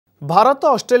Bharat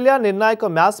Australia निर्णायक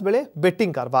match बेले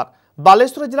betting कारबार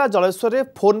बालेश्वर जिला जलेश्वर में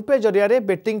फोनपे जरिया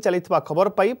बेटिंग चलता खबर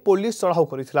पाई पुलिस चढ़ाऊ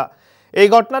करथिला। ए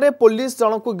घटना रे पुलिस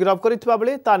जन को गिरफ करथिबा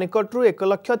बेले ता निकटरू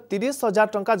 1,30,000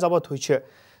 टंका जबत होइछे।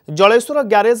 जलेश्वर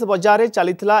ग्यारेज बजार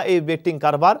चलीथिला ए बेटिंग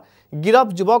कारबार। गिरफ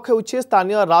युवक हेउछे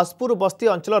स्थानीय राजपुर बस्ती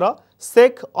अंचलर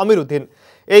शेख अमीरुद्दीन।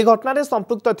 ए घटना रे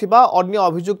संपृक्त थिबा अन्य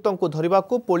अभियुक्तों को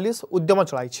धरिबाकू पुलिस उद्यम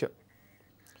चलाइछे।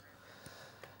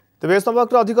 तेज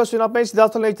समग्र अधिक सुनाई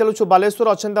सीधासल नहीं चलु बालेश्वर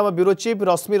अच्छा ब्यूरो चीफ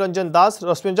रश्मि रंजन दास।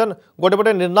 रश्मि रंजन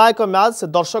गोटेपटे निर्णायक मैच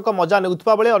दर्शक मजा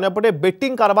नेउथबा बेले अन्यपटे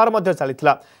बेटिंग कारबार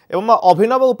चलता एवं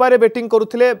अभिनव उपाय बेटिंग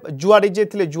करुले जुआड़ी जे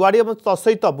थिले जुआड़ी और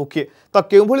तसहित बुकी तो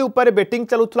केउभली उपाय बेटिंग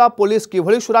चलुला पुलिस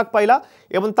किभली सुराग पाइला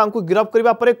एवं तांकु गिरफ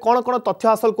करबा परे कोन कोन तथ्य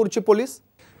हासिल करुछि पुलिस।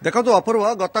 देखो अपूर्व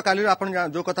गत काली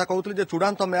जो कथा कहते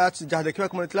चूड़ांत मैच जहाँ देखा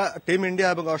मिलता टीम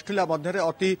इंडिया और ऑस्ट्रेलिया मध्य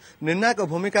अति निर्णायक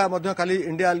भूमिका काली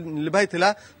इंडिया लिभाई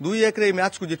 2-1 रे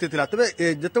मैच को जीति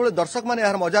तेज जिते दर्शक मैंने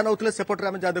यार मजा नौते सेपटे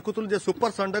आम जहाँ देखुलु सुपर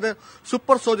संडे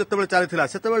सुपर शो जिते चलता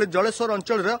से जलेश्वर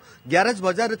अंचल ग्यारेज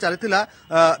बजार चलता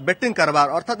बेटिंग कारबार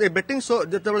अर्थात ये बेटिंग शो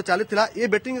जिते चलता ये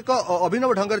बेटिंग एक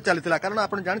अभिनव ढंग से चलता कारण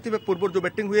आप जानते पूर्व जो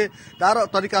बेटिंग हुए तार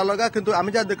तरीका अलग किंतु आम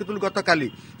जहाँ देखुलु गत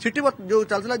काली सिटी जो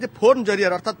चलता फोन जरिया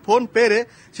अर्थात फोन पे रे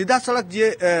सीधा सड़क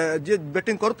जी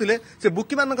बेटिंग करते से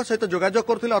बुकी मान सहित जोगाजोग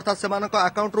करते अर्थात से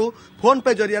अकाउंट रु फोन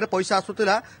पे जरिया पयसा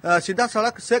आसूला सीधा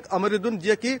सड़क शेख अमीरुद्दीन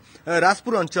जी की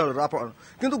राजपुर अंचल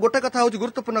किंतु गोटे कथा हूँ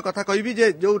गुरुत्वपूर्ण कथा कहबी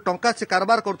जे जो टंका से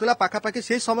कारबार करुला पाखापाखि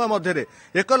से समय मध्य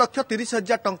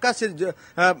 1,30,000 टंका से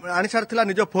आनी सारी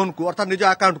निज फोन को अर्थात निज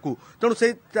अकाउंट को तेणु से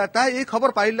ये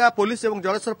खबर पाइला पुलिस और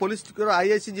जलेश्वर पुलिस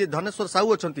आईआईसी जी धनेश्वर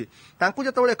साहू अच्छा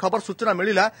जो खबर सूचना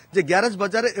मिला जे ग्यारेज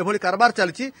बजार एभली कारबार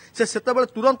चली से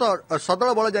तुरंत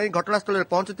सदल बल जाई घटनास्थल में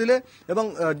पहुंचते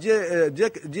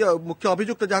जी मुख्य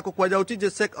अभियुक्त जहाँ को कहुचे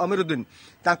शेख अमीरुद्दीन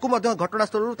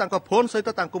घटनास्थल फोन सहित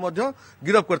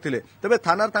गिरफ करते तेज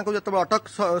थाना जो अटक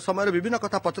समय विभिन्न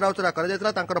कथा पचराउचरा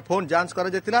कर फोन जांच कर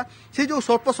जो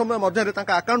स्वल्प समय मध्य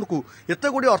अकाउंट को एत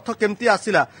गुड़ी अर्थ केमती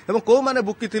आसला और कौ मैंने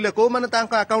बुकी थे कौ मैंने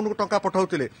अकाउंट को टंका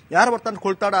पठाउथिले यार बर्तमान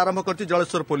खोलताड़ आरंभ कर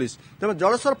जलेश्वर पुलिस तेज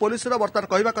जलेश्वर पुलिस बर्तमान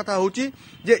कहवा कथा हूँ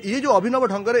ये जो अभिनव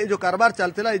ढंग से जो कारबार चलता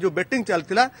जो बेटिंग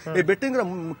चलता ये बेटिंग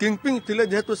किंगपिंग थिले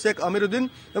जेहेतु शेख अमीरुद्दीन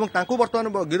एवं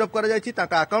बर्तमान गिरफ कर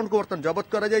अकाउंट को बर्तमान जबत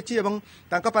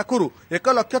कर पाखु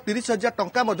 1,30,000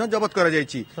 टंका जबत कर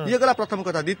ये गला प्रथम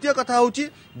कथा। द्वितीय कथा हूँ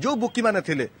जो बुकी माने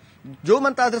थिले जो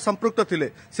मैंने संपृक्त थे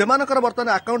से बर्तमान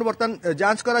अकाउंट बर्तमान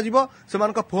जांच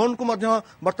कर फोन को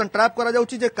बर्तमान ट्रैप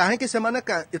कर कहीं से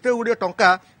एत गुड़े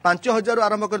टंका 5,000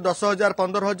 आरंभ कर 10,000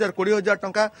 15,000 20,000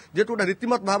 टंका जेतु गोटे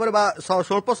रीतिमत भाव में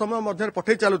स्वल्प समय मध्य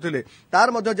पठे चलुते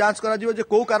तार जांच कर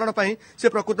कौ कारण से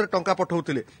प्रकृत में टंका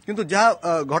पठाउते किंतु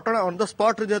जहाँ घटना ऑन द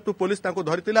स्पॉट जेहेतु पुलिस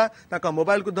धरती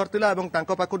मोबाइल को धरती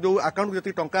पाखु जो अकाउंट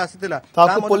जी टंका आसाला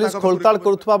पुलिस खोलताड़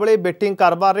करुवा बेले बेटिंग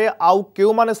कारबार रे आउ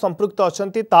केउ माने संपृक्त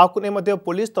अछंती ताकू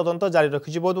पुलिस तदंत जारी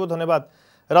रखी। बहुत बहुत धन्यवाद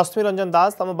रश्मि रंजन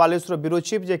दास आम बालेश्वर ब्यूरो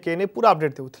चीफ जे के पूरा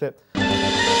अपडेट देउथिले।